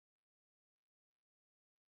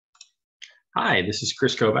Hi, this is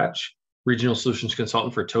Chris Kovach, Regional Solutions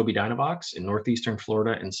Consultant for Tobii Dynavox in Northeastern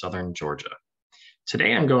Florida and Southern Georgia.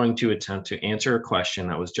 Today, I'm going to attempt to answer a question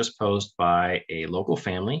that was just posed by a local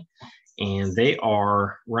family, and they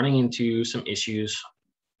are running into some issues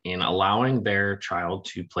in allowing their child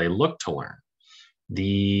to play Look to Learn.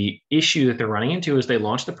 The issue that they're running into is they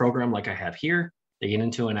launch the program like I have here, they get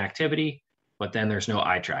into an activity, but then there's no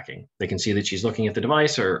eye tracking. They can see that she's looking at the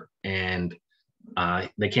device and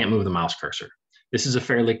they can't move the mouse cursor. This is a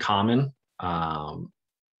fairly common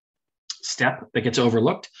step that gets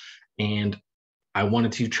overlooked, and I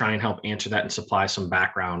wanted to try and help answer that and supply some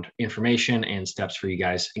background information and steps for you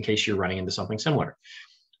guys in case you're running into something similar.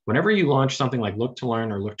 Whenever you launch something like Look to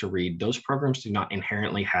Learn or Look to Read, those programs do not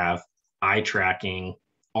inherently have eye tracking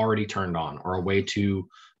already turned on or a way to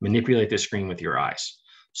manipulate the screen with your eyes.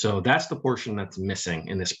 So that's the portion that's missing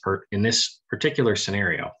in this particular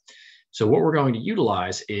scenario. So what we're going to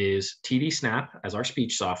utilize is TD Snap as our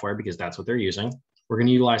speech software because that's what they're using. We're going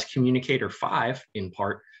to utilize Communicator 5 in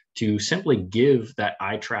part to simply give that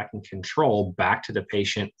eye tracking control back to the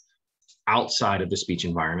patient outside of the speech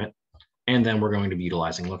environment. And then we're going to be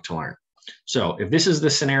utilizing Look to Learn. So if this is the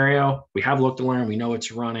scenario, we have Look to Learn, we know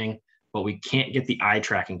it's running, but we can't get the eye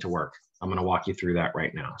tracking to work. I'm going to walk you through that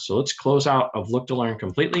right now. So let's close out of Look to Learn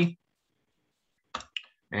completely.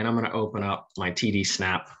 And I'm going to open up my TD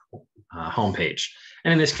Snap homepage.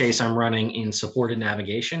 And in this case, I'm running in supported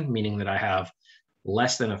navigation, meaning that I have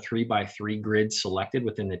less than a 3x3 grid selected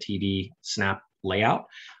within the TD Snap layout.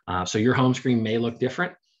 So your home screen may look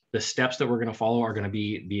different. The steps that we're going to follow are going to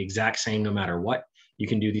be the exact same no matter what. You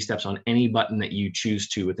can do these steps on any button that you choose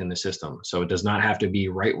to within the system. So it does not have to be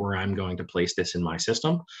right where I'm going to place this in my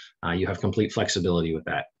system. You have complete flexibility with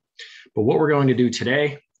that. But what we're going to do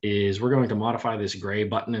today is we're going to modify this gray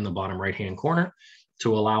button in the bottom right-hand corner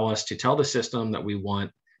to allow us to tell the system that we want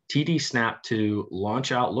TD Snap to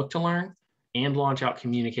launch out Look to Learn and launch out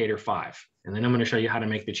Communicator 5. And then I'm going to show you how to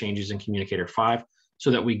make the changes in Communicator 5 so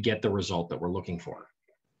that we get the result that we're looking for.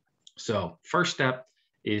 So first step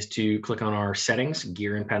is to click on our settings,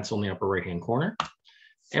 gear and pencil in the upper right-hand corner.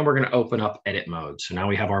 And we're going to open up edit mode. So now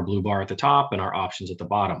we have our blue bar at the top and our options at the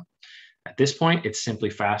bottom. At this point, it's simply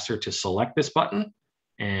faster to select this button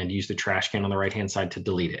and use the trash can on the right-hand side to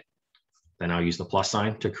delete it. Then I'll use the plus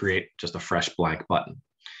sign to create just a fresh blank button.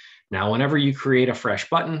 Now, whenever you create a fresh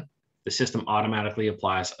button, the system automatically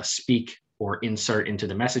applies a speak or insert into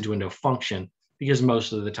the message window function because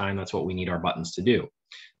most of the time that's what we need our buttons to do.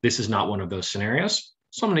 This is not one of those scenarios.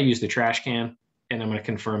 So I'm going to use the trash can and I'm going to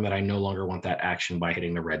confirm that I no longer want that action by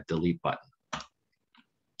hitting the red delete button.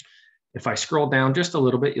 If I scroll down just a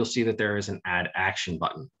little bit, you'll see that there is an add action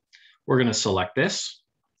button. We're going to select this.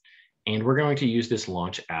 And we're going to use this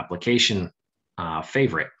launch application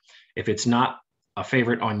favorite. If it's not a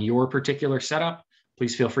favorite on your particular setup,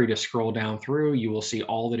 please feel free to scroll down through. You will see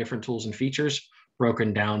all the different tools and features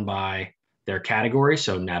broken down by their category.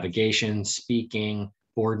 So navigation, speaking,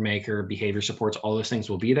 board maker, behavior supports, all those things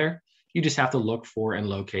will be there. You just have to look for and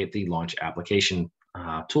locate the launch application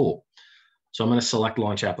tool. So I'm going to select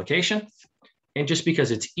launch application. And just because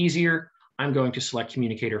it's easier, I'm going to select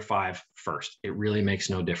Communicator 5 first. It really makes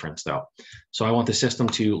no difference though. So I want the system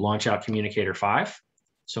to launch out Communicator 5.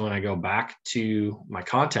 So when I go back to my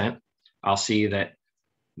content, I'll see that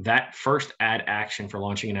that first add action for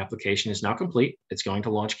launching an application is now complete. It's going to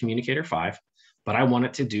launch Communicator 5, but I want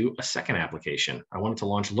it to do a second application. I want it to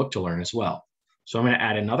launch Look to Learn as well. So I'm going to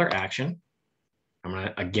add another action. I'm going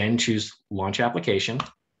to again choose launch application.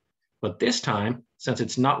 But this time, since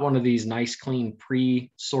it's not one of these nice, clean,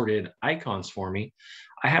 pre-sorted icons for me,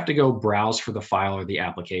 I have to go browse for the file or the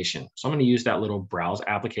application. So I'm going to use that little browse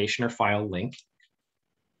application or file link.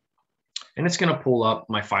 And it's going to pull up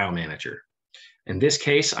my file manager. In this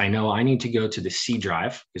case, I know I need to go to the C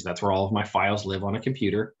drive because that's where all of my files live on a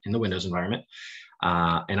computer in the Windows environment.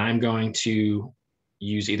 And I'm going to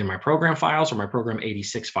use either my program files or my program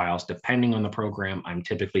 86 files, depending on the program I'm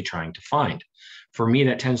typically trying to find. For me,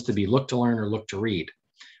 that tends to be Look to Learn or Look to Read.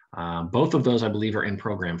 Both of those, I believe, are in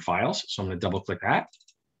program files. So I'm going to double click that.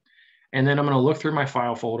 And then I'm going to look through my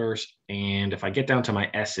file folders. And if I get down to my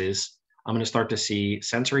S's, I'm going to start to see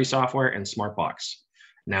sensory software and Smartbox.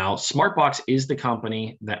 Now, Smartbox is the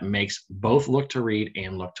company that makes both Look to Read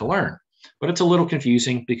and Look to Learn. But it's a little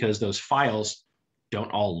confusing because those files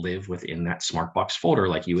don't all live within that Smartbox folder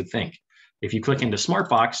like you would think. If you click into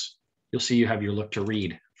Smartbox, you'll see you have your Look to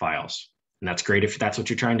Read files. And that's great if that's what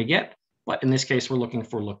you're trying to get. But in this case, we're looking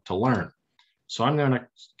for Look to Learn. So I'm going to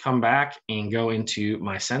come back and go into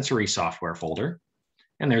my sensory software folder.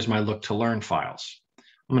 And there's my Look to Learn files.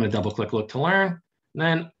 I'm going to double click Look to Learn. And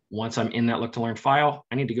then once I'm in that Look to Learn file,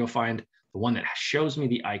 I need to go find the one that shows me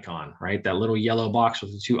the icon, right? That little yellow box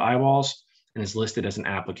with the two eyeballs and is listed as an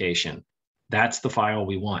application. That's the file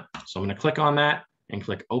we want. So I'm going to click on that and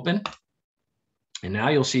click open. And now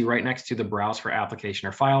you'll see right next to the browse for application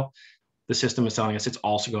or file, the system is telling us it's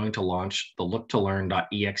also going to launch the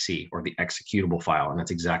look-to-learn.exe, or the executable file. And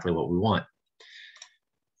that's exactly what we want.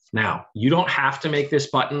 Now, you don't have to make this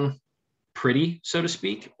button pretty, so to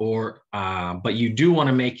speak, but you do want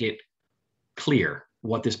to make it clear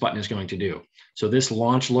what this button is going to do. So this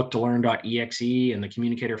launch look-to-learn.exe and the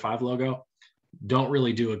Communicator 5 logo don't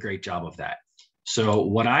really do a great job of that. So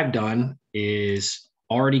what I've done is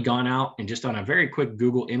already gone out and just done a very quick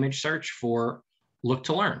Google image search for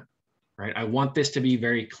look-to-learn. Right? I want this to be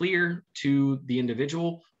very clear to the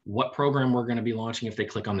individual what program we're going to be launching if they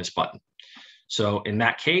click on this button. So in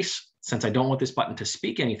that case, since I don't want this button to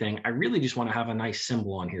speak anything, I really just want to have a nice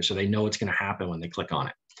symbol on here so they know what's going to happen when they click on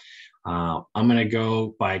it. I'm going to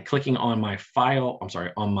go by clicking on my file. I'm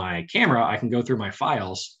sorry, on my camera, I can go through my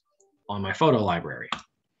files on my photo library.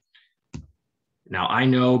 Now I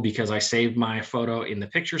know because I saved my photo in the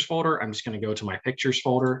pictures folder, I'm just going to go to my pictures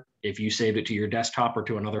folder. If you saved it to your desktop or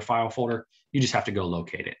to another file folder, you just have to go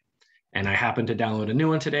locate it. And I happened to download a new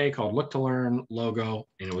one today called Look to Learn logo,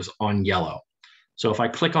 and it was on yellow. So if I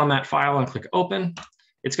click on that file and click open,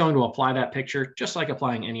 it's going to apply that picture just like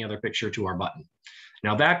applying any other picture to our button.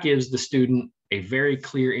 Now that gives the student a very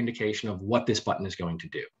clear indication of what this button is going to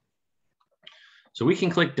do. So we can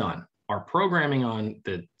click done. Our programming on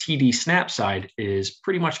the TD Snap side is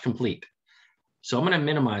pretty much complete. So I'm going to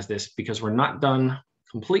minimize this because we're not done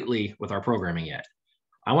completely with our programming yet.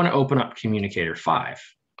 I want to open up Communicator 5.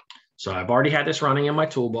 So I've already had this running in my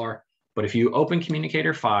toolbar, but if you open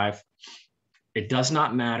Communicator 5, it does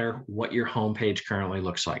not matter what your homepage currently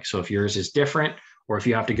looks like. So if yours is different, or if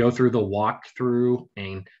you have to go through the walkthrough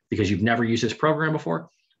and because you've never used this program before,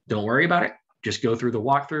 don't worry about it. Just go through the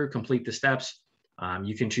walkthrough, complete the steps.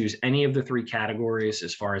 You can choose any of the three categories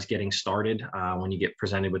as far as getting started when you get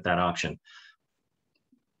presented with that option.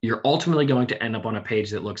 You're ultimately going to end up on a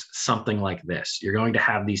page that looks something like this. You're going to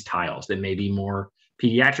have these tiles that may be more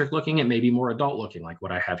pediatric looking, it may be more adult looking, like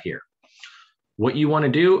what I have here. What you want to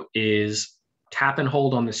do is tap and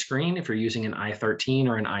hold on the screen if you're using an i13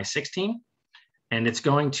 or an i16, and it's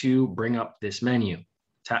going to bring up this menu.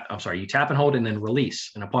 You tap and hold and then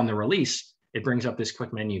release. And upon the release, it brings up this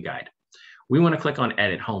quick menu guide. We want to click on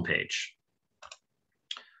Edit Homepage.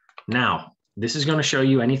 Now, this is going to show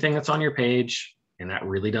you anything that's on your page, and that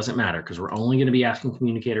really doesn't matter because we're only going to be asking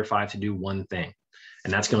Communicator 5 to do one thing,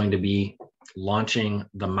 and that's going to be launching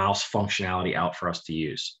the mouse functionality out for us to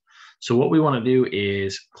use. So what we want to do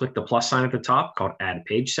is click the plus sign at the top called Add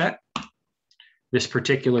Page Set. This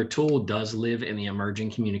particular tool does live in the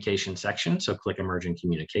Emerging Communication section, so click Emerging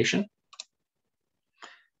Communication.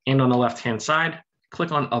 And on the left-hand side,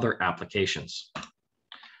 click on Other Applications.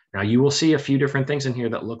 Now you will see a few different things in here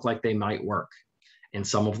that look like they might work, and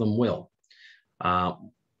some of them will.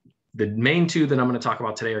 The main two that I'm going to talk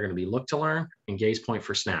about today are going to be Look to Learn and Gaze Point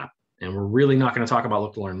for Snap. And we're really not going to talk about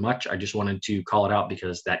Look to Learn much. I just wanted to call it out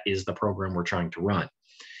because that is the program we're trying to run.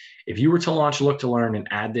 If you were to launch Look to Learn and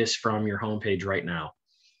add this from your homepage right now,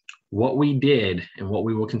 what we did and what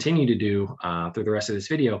we will continue to do through the rest of this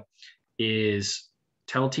video is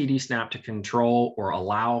tell TD Snap to control or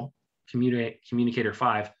allow Communicator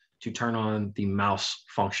 5 to turn on the mouse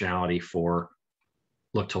functionality for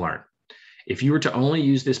Look to Learn. If you were to only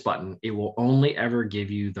use this button, it will only ever give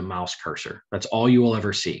you the mouse cursor. That's all you will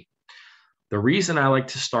ever see. The reason I like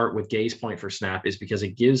to start with Gaze Point for Snap is because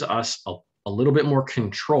it gives us a little bit more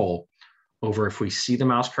control over if we see the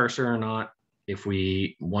mouse cursor or not, if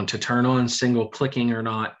we want to turn on single clicking or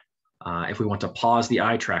not, if we want to pause the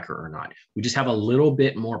eye tracker or not. We just have a little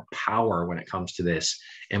bit more power when it comes to this.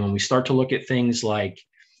 And when we start to look at things like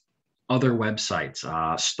other websites,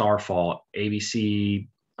 Starfault, ABC,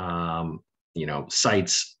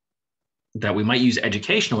 sites that we might use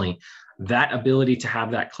educationally, that ability to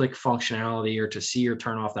have that click functionality or to see or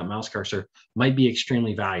turn off that mouse cursor might be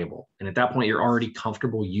extremely valuable. And at that point, you're already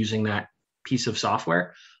comfortable using that piece of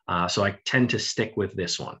software. So I tend to stick with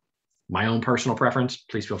this one. My own personal preference,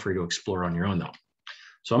 please feel free to explore on your own though.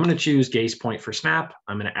 So I'm going to choose Gaze Point for Snap.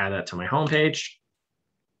 I'm going to add that to my homepage.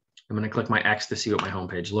 I'm going to click my X to see what my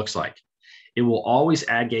homepage looks like. It will always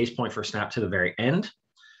add Gaze Point for Snap to the very end.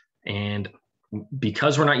 And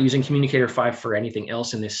because we're not using Communicator 5 for anything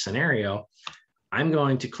else in this scenario, I'm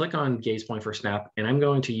going to click on Gaze Point for Snap and I'm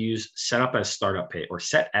going to use Set as Startup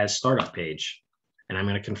Page. And I'm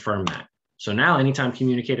going to confirm that. So now anytime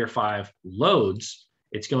Communicator 5 loads,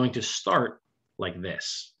 it's going to start like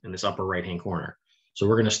this in this upper right-hand corner. So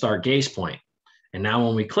we're going to start Gaze Point. And now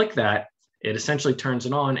when we click that, it essentially turns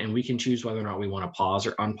it on, and we can choose whether or not we want to pause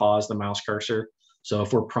or unpause the mouse cursor. So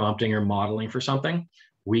if we're prompting or modeling for something,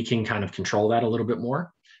 we can kind of control that a little bit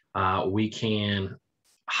more. We can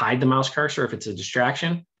hide the mouse cursor if it's a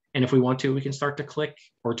distraction. And if we want to, we can start to click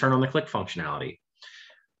or turn on the click functionality.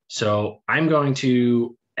 So I'm going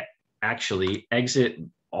to actually exit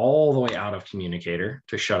all the way out of Communicator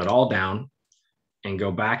to shut it all down and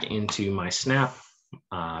go back into my Snap,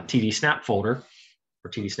 TD Snap folder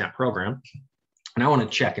or TD Snap program. And I want to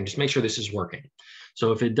check and just make sure this is working.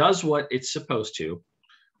 So if it does what it's supposed to,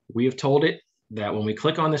 we have told it that when we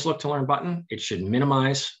click on this Look to Learn button, it should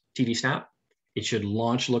minimize TD Snap. It should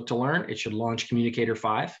launch Look to Learn. It should launch Communicator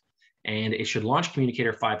 5. And it should launch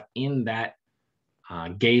Communicator 5 in that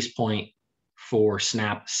gaze point for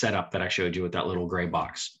Snap setup that I showed you with that little gray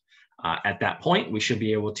box. At that point, we should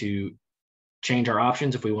be able to change our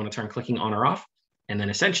options if we want to turn clicking on or off, and then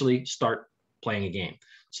essentially start playing a game.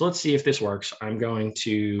 So let's see if this works. I'm going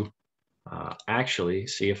to actually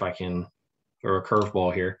see if I can throw a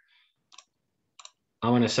curveball here.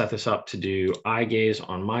 I'm going to set this up to do eye gaze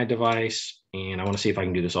on my device, and I want to see if I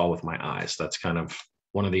can do this all with my eyes. That's kind of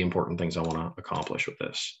one of the important things I want to accomplish with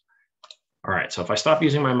this. All right, so if I stop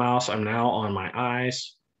using my mouse, I'm now on my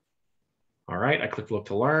eyes. All right, I click Look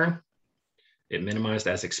to Learn. It minimized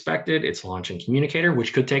as expected. It's launching Communicator,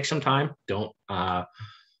 which could take some time. Don't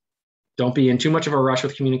be in too much of a rush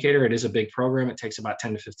with Communicator. It is a big program. It takes about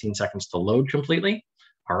 10 to 15 seconds to load completely.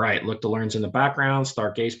 All right, Look to Learn's in the background.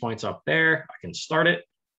 Start gaze points up there. I can start it.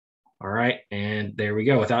 All right, and there we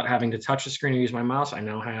go. Without having to touch the screen or use my mouse, I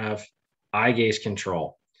now have eye gaze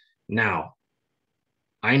control. Now,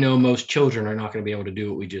 I know most children are not going to be able to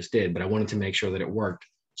do what we just did, but I wanted to make sure that it worked.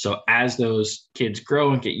 So as those kids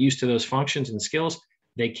grow and get used to those functions and skills,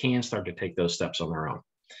 they can start to take those steps on their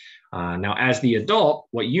own. Now, as the adult,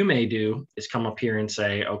 what you may do is come up here and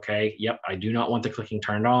say, okay, yep, I do not want the clicking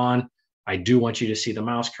turned on. I do want you to see the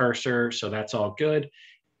mouse cursor, so that's all good.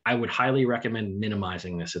 I would highly recommend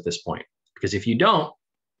minimizing this at this point, because if you don't,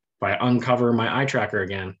 if I uncover my eye tracker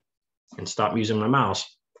again and stop using my mouse,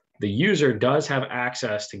 the user does have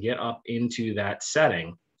access to get up into that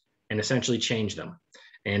setting and essentially change them.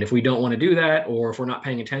 And if we don't want to do that, or if we're not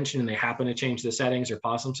paying attention and they happen to change the settings or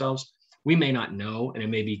pause themselves, we may not know, and it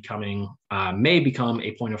may become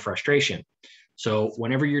a point of frustration. So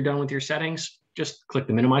whenever you're done with your settings, just click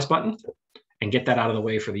the minimize button and get that out of the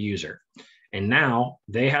way for the user. And now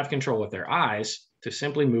they have control with their eyes to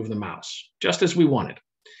simply move the mouse, just as we wanted.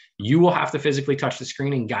 You will have to physically touch the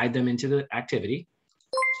screen and guide them into the activity.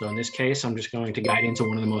 So in this case, I'm just going to guide into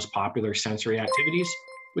one of the most popular sensory activities,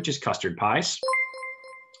 which is custard pies.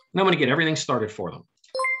 And I'm going to get everything started for them.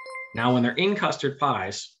 Now, when they're in custard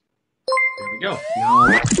pies, there we go. Now,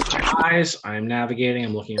 my eyes, I'm navigating,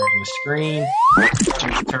 I'm looking around the screen to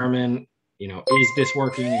determine, is this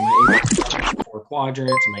working? Am I able to hit the 4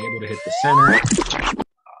 quadrants? Am I able to hit the center?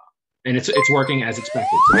 And it's working as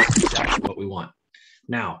expected. So that's exactly what we want.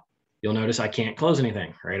 Now, you'll notice I can't close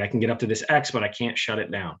anything, right? I can get up to this X, but I can't shut it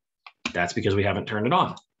down. That's because we haven't turned it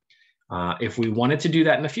on. If we wanted to do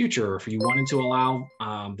that in the future, or if you wanted to allow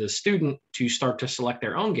the student to start to select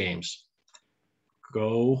their own games,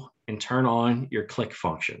 go and turn on your click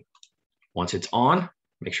function. Once it's on,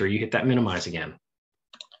 make sure you hit that minimize again.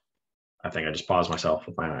 I think I just paused myself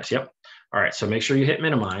with my eyes. Yep. All right, so make sure you hit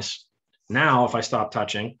minimize. Now, if I stop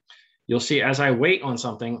touching, you'll see as I wait on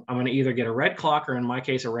something, I'm going to either get a red clock or in my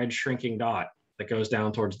case, a red shrinking dot that goes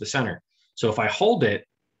down towards the center. So if I hold it,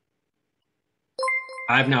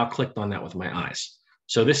 I've now clicked on that with my eyes.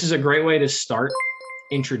 So this is a great way to start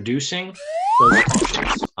introducing those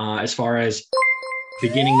functions as far as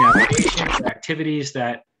beginning navigation for activities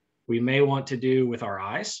that we may want to do with our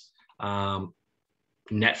eyes.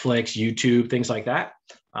 Netflix, YouTube, things like that.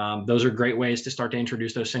 Those are great ways to start to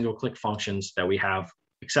introduce those single click functions that we have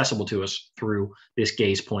accessible to us through this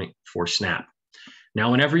gaze point for Snap.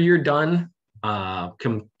 Now, whenever you're done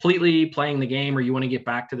completely playing the game, or you want to get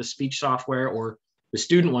back to the speech software, or the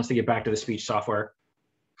student wants to get back to the speech software,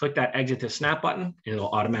 click that exit to Snap button, and it'll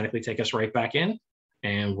automatically take us right back in,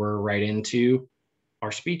 and we're right into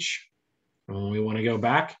our speech. And when we want to go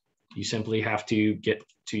back, you simply have to get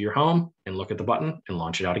to your home and look at the button and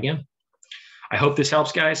launch it out again. I hope this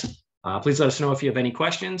helps, guys. Please let us know if you have any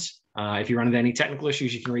questions. If you run into any technical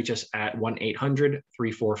issues, you can reach us at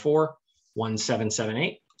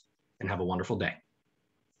 1-800-344-1778, and have a wonderful day.